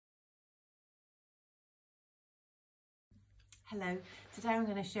Hello, today I'm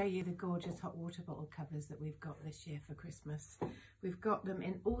going to show you the gorgeous hot water bottle covers that we've got this year for Christmas. We've got them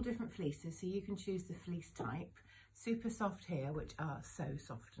in all different fleeces, so you can choose the fleece type. Super soft here, which are so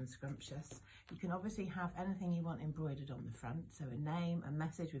soft and scrumptious. You can obviously have anything you want embroidered on the front, so a name, a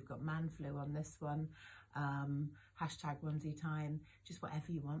message. We've got man flu on this one, hashtag onesie time, just whatever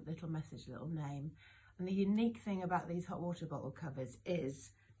you want, little message, little name. And the unique thing about these hot water bottle covers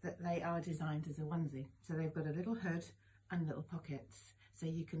is that they are designed as a onesie. So they've got a little hood and little pockets, so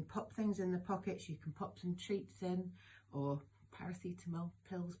you can pop things in the pockets, you can pop some treats in, or paracetamol,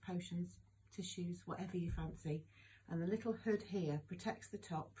 pills, potions, tissues, whatever you fancy. And the little hood here protects the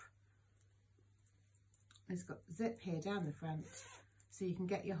top. It's got zip here down the front, so you can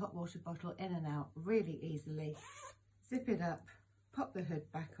get your hot water bottle in and out really easily. Zip it up, pop the hood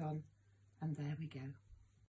back on, and there we go.